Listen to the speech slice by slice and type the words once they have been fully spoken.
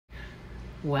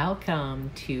Welcome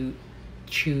to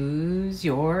Choose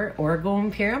Your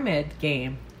Orgone Pyramid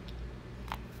game.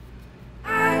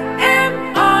 I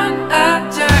am on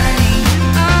a journey.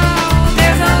 Oh,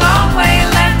 there's a long way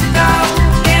left to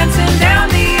go, dancing down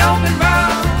the open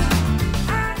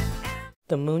road.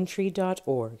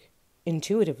 themoontree.org.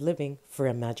 Intuitive living for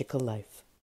a magical life.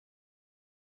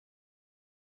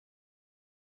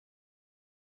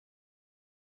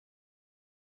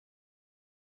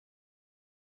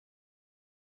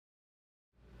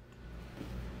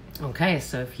 Okay,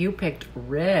 so if you picked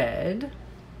red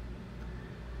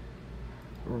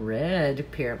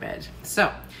pyramid,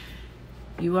 so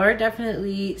you are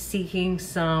definitely seeking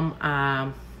some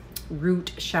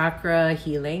root chakra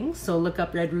healing. So look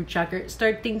up red root chakra,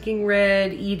 start thinking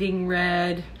red, eating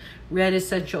red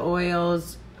essential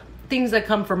oils, things that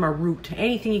come from a root,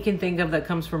 anything you can think of that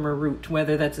comes from a root,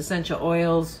 whether that's essential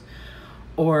oils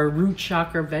or root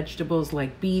chakra vegetables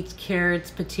like beets, carrots,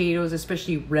 potatoes,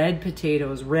 especially red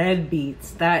potatoes, red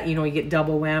beets, that, you get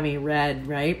double whammy red,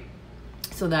 right?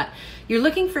 So that you're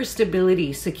looking for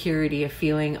stability, security, a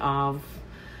feeling of,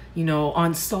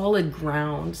 on solid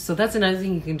ground. So that's another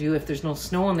thing you can do if there's no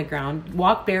snow on the ground.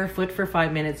 Walk barefoot for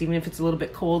 5 minutes, even if it's a little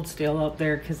bit cold still out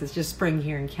there because it's just spring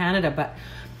here in Canada. But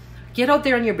get out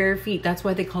there on your bare feet. That's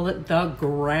why they call it the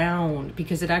ground,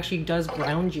 because it actually does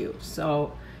ground you.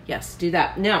 So yes, do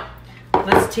that. Now,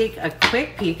 let's take a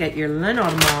quick peek at your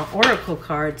Lenormand Oracle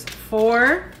Cards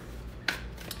for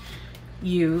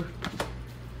you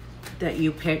that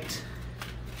you picked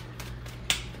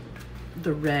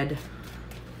the red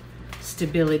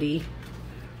stability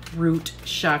root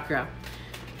chakra.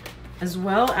 As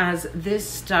well as this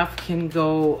stuff can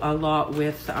go a lot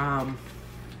with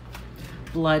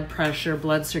blood pressure,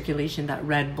 blood circulation, that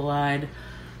red blood,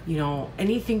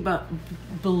 anything but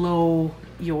below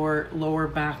your lower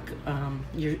back,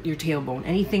 your tailbone,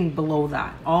 anything below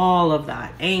that, all of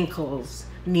that, ankles,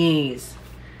 knees,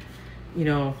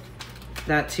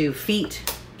 that too,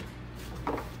 feet.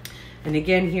 And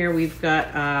again, here we've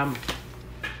got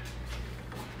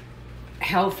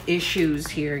health issues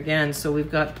here again. So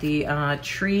we've got the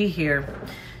tree here.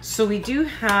 So we do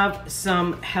have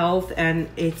some health, and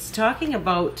it's talking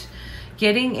about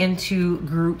getting into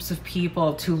groups of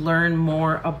people to learn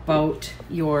more about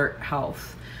your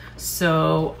health.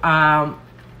 So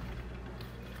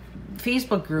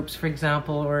Facebook groups, for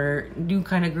example, or new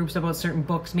kind of groups about certain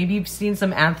books. Maybe you've seen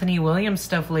some Anthony Williams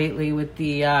stuff lately with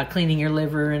the cleaning your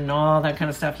liver and all that kind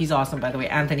of stuff. He's awesome, by the way.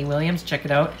 Anthony Williams, check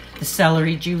it out. The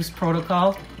celery juice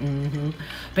protocol.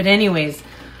 But anyways,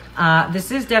 this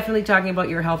is definitely talking about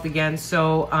your health again.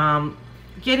 So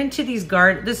get into these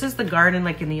this is the garden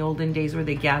like in the olden days where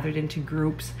they gathered into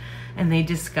groups and they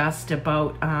discussed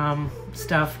about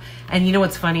stuff. And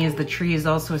what's funny is the tree is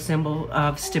also a symbol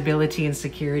of stability and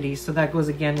security. So that goes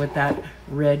again with that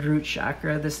red root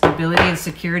chakra, the stability and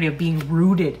security of being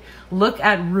rooted. Look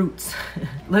at roots.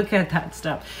 Look at that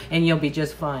stuff and you'll be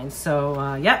just fine.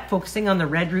 So yeah, focusing on the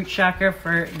red root chakra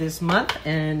for this month,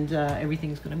 and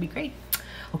everything's going to be great.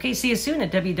 Okay, see you soon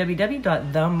at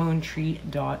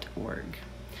www.themoontree.org.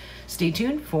 Stay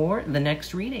tuned for the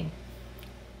next reading.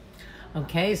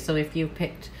 Okay, so if you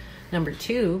picked number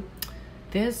 2,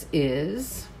 this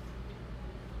is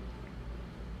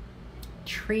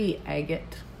tree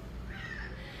agate.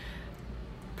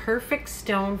 Perfect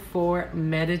stone for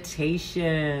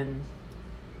meditation.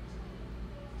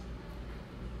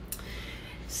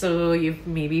 So you've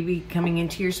maybe be coming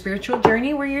into your spiritual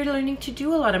journey where you're learning to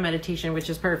do a lot of meditation, which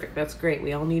is perfect. That's great.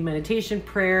 We all need meditation,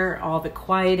 prayer, all the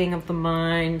quieting of the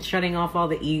mind, shutting off all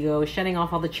the ego, shutting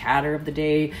off all the chatter of the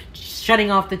day,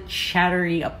 shutting off the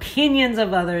chattery opinions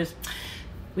of others.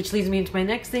 Which leads me into my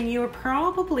next thing. You are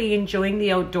probably enjoying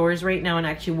the outdoors right now and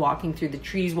actually walking through the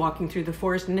trees, walking through the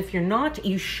forest. And if you're not,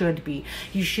 you should be.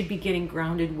 You should be getting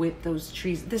grounded with those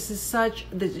trees.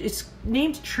 It's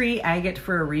named tree agate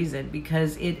for a reason,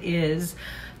 because it is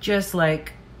just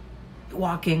like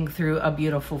walking through a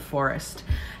beautiful forest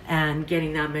and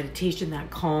getting that meditation, that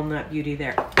calm, that beauty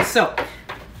there. So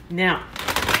now,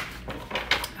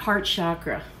 heart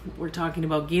chakra. We're talking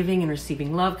about giving and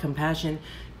receiving love, compassion,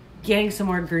 getting some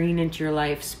more green into your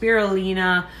life.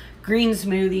 Spirulina, green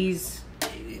smoothies,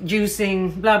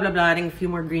 juicing, blah, blah, blah, adding a few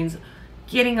more greens.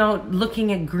 Getting out,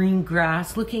 looking at green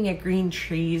grass, looking at green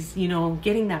trees,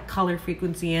 getting that color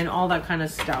frequency in, all that kind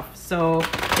of stuff. So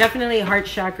definitely heart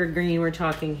chakra green we're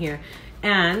talking here.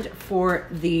 And for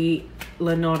the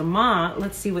Lenormand,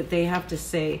 let's see what they have to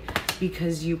say,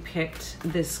 because you picked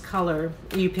this color,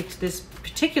 you picked this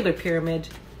particular pyramid,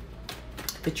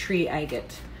 the tree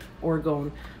agate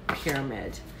Orgone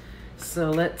Pyramid. So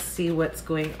let's see what's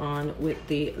going on with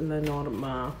the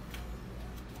Lenormand.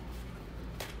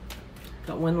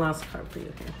 got one last card for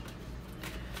you here.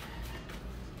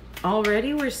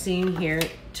 Already we're seeing here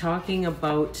talking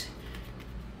about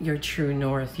your true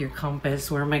north, your compass.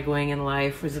 Where am I going in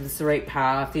life? Was this the right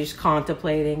path? You're just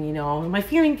contemplating, you know, am I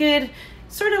feeling good?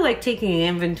 Sort of like taking an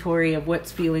inventory of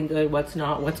what's feeling good, what's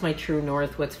not, what's my true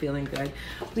north, what's feeling good.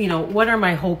 You know, what are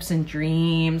my hopes and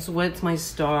dreams? What's my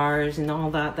stars and all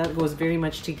that? That goes very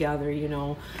much together, you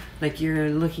know, like you're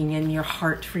looking in your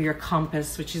heart for your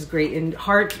compass, which is great. And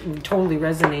heart totally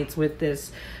resonates with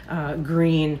this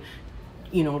green,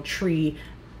 you know, tree,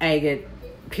 agate,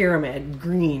 pyramid,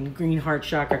 green heart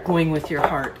chakra, going with your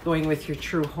heart, going with your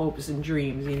true hopes and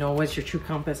dreams, you know, what's your true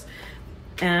compass.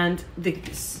 And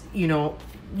you know,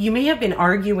 you may have been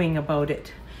arguing about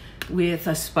it with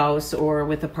a spouse or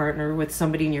with a partner, with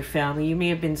somebody in your family. You may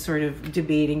have been sort of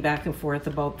debating back and forth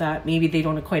about that. Maybe they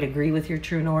don't quite agree with your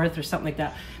true north or something like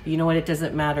that. But you know what? It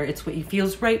doesn't matter. It's what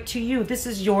feels right to you. This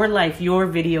is your life, your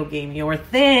video game, your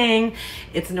thing.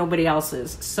 It's nobody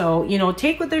else's. So, you know,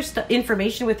 take with their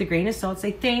information with a grain of salt. Say,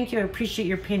 thank you. I appreciate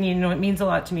your opinion. You know, it means a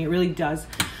lot to me. It really does.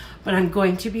 But I'm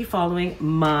going to be following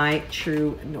my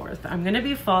true north. I'm going to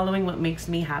be following what makes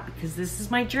me happy, because this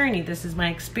is my journey. This is my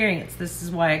experience. This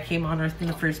is why I came on earth in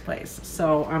the first place.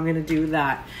 So I'm going to do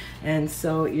that. And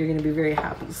so you're going to be very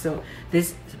happy. So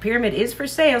this pyramid is for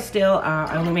sale still.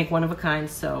 I only make one of a kind.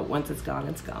 So once it's gone,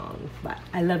 it's gone. But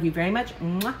I love you very much.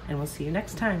 And we'll see you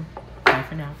next time. Bye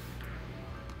for now.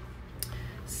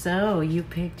 So you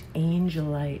picked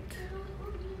Angelite.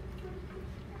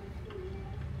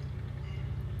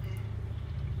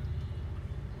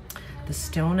 The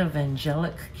stone of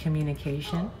angelic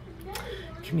communication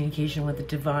with the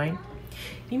divine.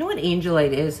 You know what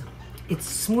Angelite is?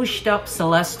 It's smooshed up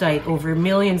celestite over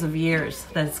millions of years.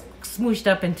 That's smooshed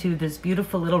up into this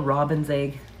beautiful little robin's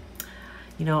egg.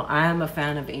 You know, I am a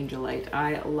fan of Angelite.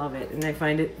 I love it. And I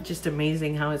find it just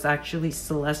amazing how it's actually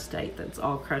celestite that's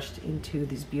all crushed into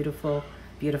these beautiful,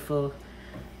 beautiful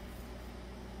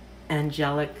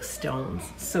angelic stones.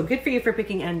 So good for you for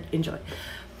picking Angelite.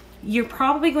 You're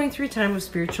probably going through a time of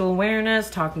spiritual awareness,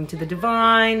 talking to the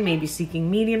divine, maybe seeking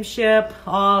mediumship,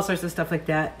 all sorts of stuff like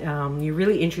that. You're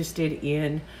really interested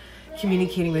in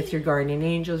communicating with your guardian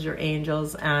angels, your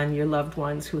angels, and your loved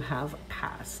ones who have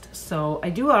passed. So I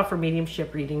do offer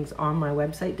mediumship readings on my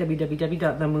website,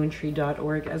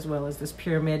 www.themoontree.org, as well as this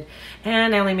pyramid.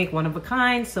 And I only make one of a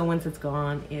kind, so once it's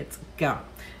gone, it's gone.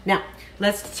 Now,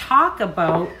 let's talk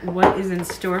about what is in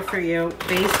store for you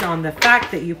based on the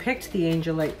fact that you picked the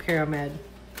Angelite pyramid.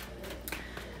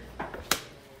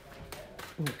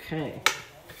 Okay.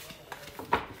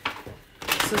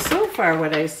 So far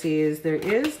what I see is there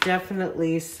is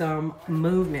definitely some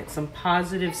movement, some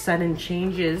positive sudden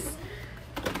changes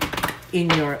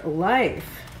in your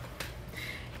life.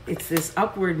 It's this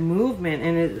upward movement,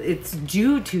 and it's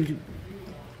due to,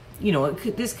 you know,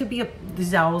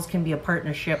 these owls can be a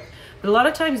partnership. But a lot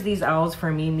of times these owls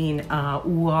for me mean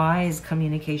wise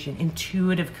communication,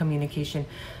 intuitive communication,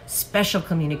 special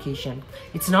communication.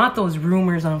 It's not those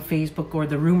rumors on Facebook or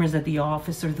the rumors at the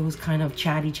office or those kind of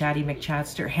chatty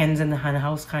McChatster, hens in the hen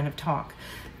house kind of talk.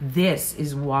 This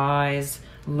is wise,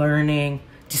 learning,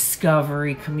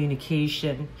 discovery,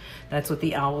 communication. That's what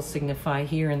the owls signify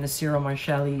here in the Cyril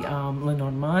Marcelli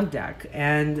Lenormand deck.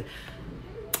 And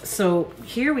so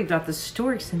here we've got the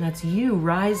storks, and that's you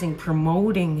rising,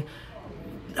 promoting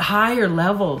higher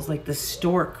levels, like the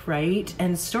stork, right?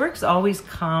 And storks always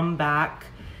come back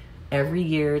every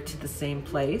year to the same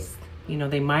place. You know,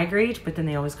 they migrate, but then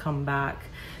they always come back.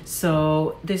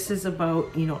 So this is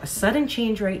about, you know, a sudden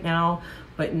change right now,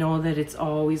 but know that it's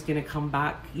always going to come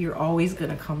back. You're always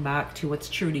going to come back to what's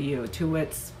true to you, to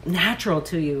what's natural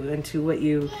to you, and to what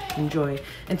you enjoy.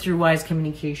 And through wise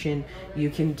communication, you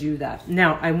can do that.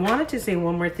 Now, I wanted to say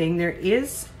one more thing. There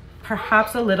is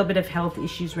perhaps a little bit of health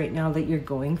issues right now that you're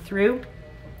going through.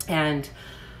 And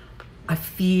I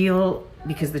feel,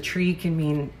 because the tree can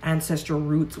mean ancestral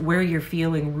roots, where you're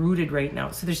feeling rooted right now.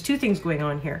 So there's two things going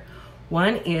on here.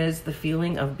 One is the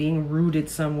feeling of being rooted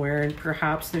somewhere, and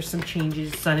perhaps there's some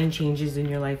changes, sudden changes in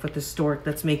your life with the stork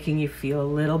that's making you feel a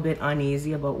little bit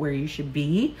uneasy about where you should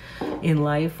be in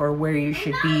life, or where you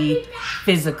should be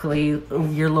physically,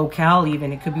 your locale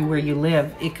even. It could be where you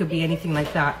live. It could be anything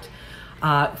like that.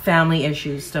 Family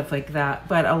issues, stuff like that.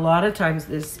 But a lot of times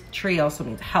this tree also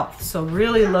means health. So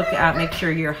really look at, make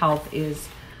sure your health is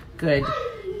good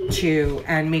too,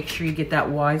 and make sure you get that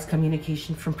wise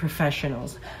communication from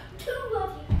professionals.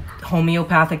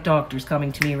 Homeopathic doctors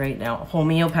coming to me right now.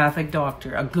 Homeopathic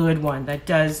doctor, a good one that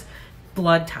does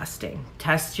blood testing,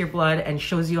 tests your blood and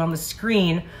shows you on the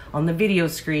screen, on the video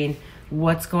screen,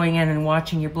 what's going in and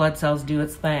watching your blood cells do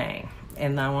its thing.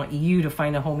 And I want you to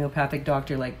find a homeopathic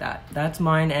doctor like that. That's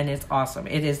mine, and it's awesome.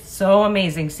 It is so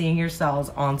amazing seeing your cells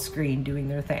on screen doing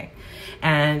their thing.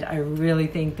 And I really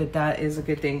think that that is a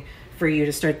good thing for you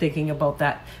to start thinking about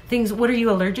that. Things, what are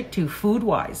you allergic to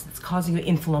food-wise? It's causing you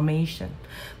inflammation,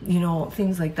 you know,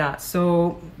 things like that.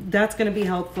 So that's going to be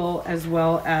helpful, as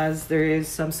well as there is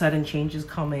some sudden changes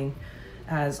coming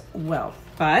as well.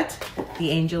 But the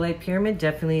Angelite Pyramid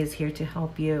definitely is here to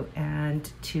help you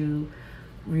and to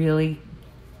really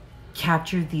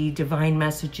capture the divine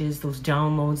messages, those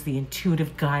downloads, the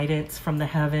intuitive guidance from the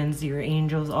heavens, your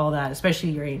angels, all that, especially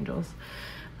your angels,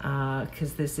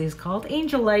 because this is called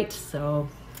Angelite. So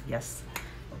yes.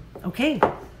 Okay,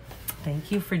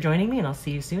 thank you for joining me, and I'll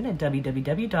see you soon at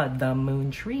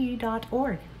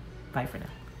www.themoontree.org. Bye for now.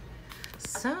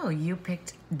 So you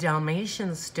picked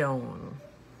Dalmatian stone,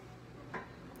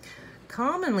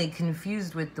 commonly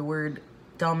confused with the word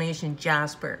Dalmatian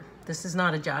jasper. This is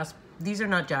not a jasper. These are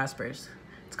not jaspers.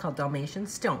 It's called Dalmatian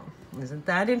stone. Isn't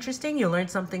that interesting? You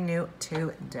learned something new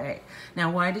today.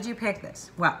 Now, why did you pick this?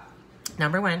 Well,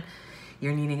 number one,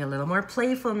 you're needing a little more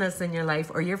playfulness in your life,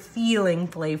 or you're feeling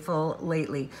playful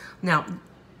lately. Now,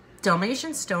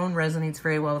 Dalmatian stone resonates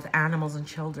very well with animals and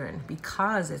children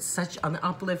because it's such an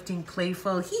uplifting,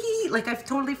 playful, hee, like I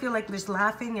totally feel like there's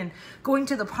laughing and going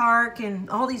to the park and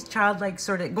all these childlike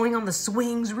sort of going on the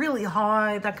swings really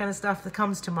high, that kind of stuff that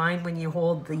comes to mind when you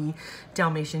hold the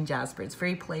Dalmatian Jasper. It's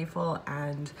very playful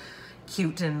and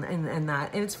cute and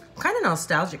that, and it's kind of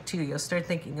nostalgic too. You'll start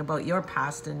thinking about your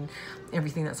past and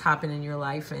everything that's happened in your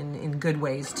life, and in good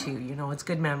ways too, you know, it's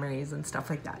good memories and stuff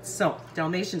like that. So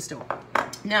Dalmatian stone.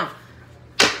 Now,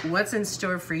 what's in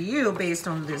store for you based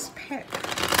on this pick?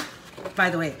 By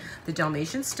the way, the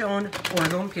Dalmatian stone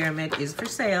Orgone Pyramid is for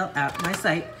sale at my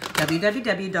site,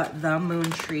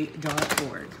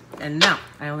 www.themoontree.org. And now,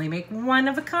 I only make one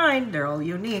of a kind. They're all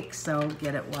unique, so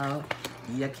get it while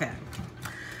you can.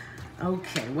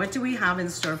 Okay, what do we have in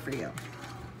store for you?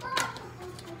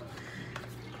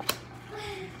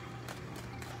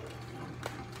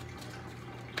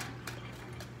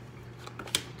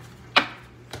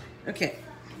 Okay,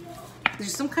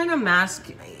 there's some kind of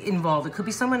mask involved. It could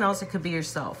be someone else, it could be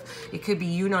yourself. It could be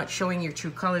you not showing your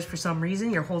true colors for some reason.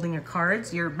 You're holding your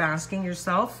cards, you're masking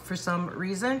yourself for some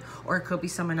reason, or it could be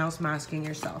someone else masking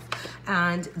yourself.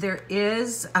 And there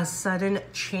is a sudden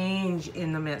change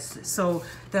in the midst. So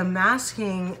the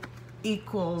masking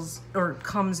equals or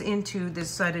comes into this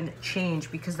sudden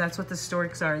change, because that's what the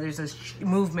storks are. There's a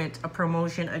movement, a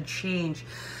promotion, a change.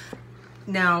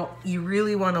 Now, you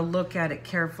really want to look at it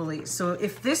carefully. So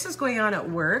if this is going on at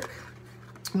work,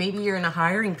 maybe you're in a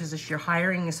hiring position, you're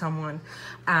hiring someone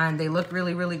and they look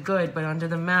really, really good, but under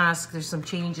the mask, there's some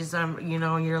changes, you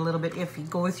know, you're a little bit iffy.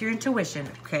 Go with your intuition,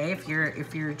 okay? If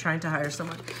you're trying to hire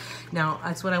someone. Now,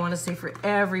 that's what I want to say for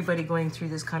everybody going through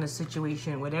this kind of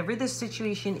situation. Whatever this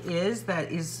situation is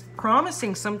that is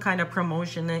promising some kind of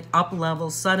promotion, up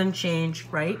level, sudden change,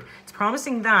 right? It's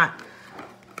promising that.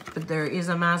 But there is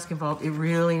a mask involved. It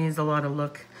really needs a lot of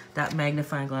look, that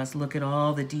magnifying glass, look at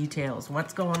all the details.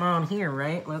 What's going on here,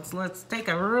 right? Let's take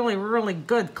a really, really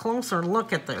good, closer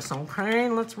look at this, okay?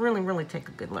 Let's really, really take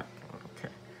a good look. Okay.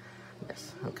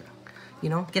 Yes, okay. You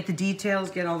know, get the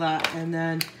details, get all that, and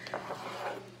then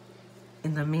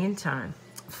in the meantime,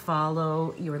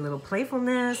 follow your little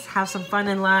playfulness, have some fun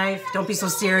in life. Don't be so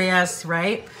serious,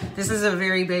 right? This is a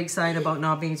very big sign about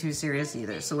not being too serious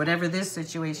either. So whatever this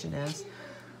situation is,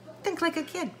 think like a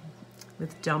kid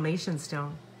with Dalmatian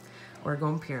stone,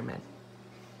 Orgone Pyramid.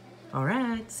 All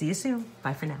right, see you soon.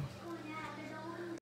 Bye for now.